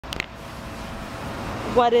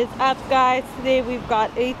What is up, guys? Today we've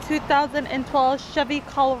got a 2012 Chevy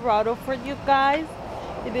Colorado for you guys.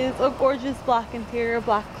 It is a gorgeous black interior,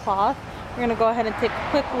 black cloth. We're gonna go ahead and take a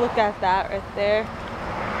quick look at that right there.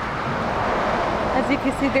 As you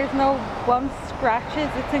can see, there's no bumps, scratches.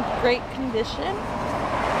 It's in great condition.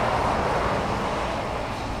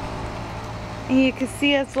 And you can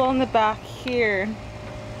see as well in the back here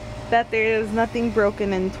that there is nothing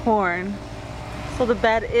broken and torn. So the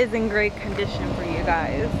bed is in great condition for you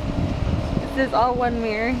guys. This is all one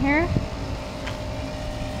mirror here.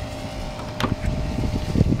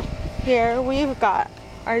 Here we've got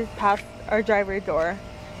our driver door.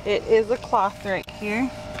 It is a cloth right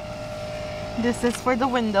here. This is for the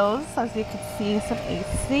windows. As you can see, some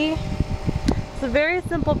AC. It's a very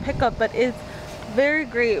simple pickup, but it's very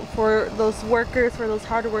great for those workers, for those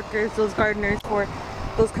hard workers, those gardeners, for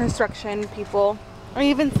those construction people, or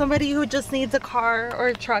even somebody who just needs a car or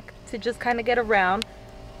a truck to just kind of get around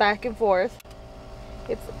back and forth.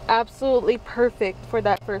 It's absolutely perfect for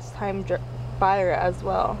that first time buyer as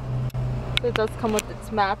well. So it does come with its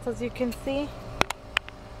mats, as you can see,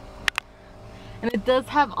 and it does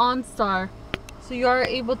have OnStar, so you are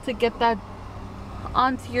able to get that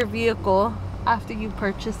onto your vehicle after you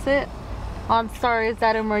purchase it. OnStar is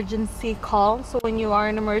that emergency call, so when you are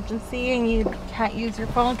in emergency and you can't use your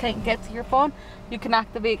phone, can't get to your phone, you can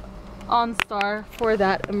activate OnStar for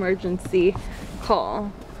that emergency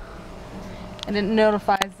call, and it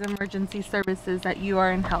notifies the emergency services that you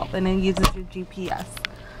are in help, and it uses your GPS.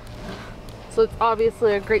 So it's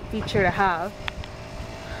obviously a great feature to have.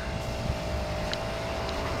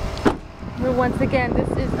 But once again, this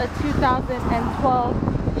is a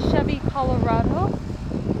 2012 Chevy Colorado,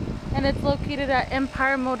 and it's located at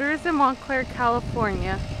Empire Motors in Montclair,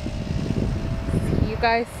 California. See you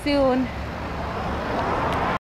guys soon.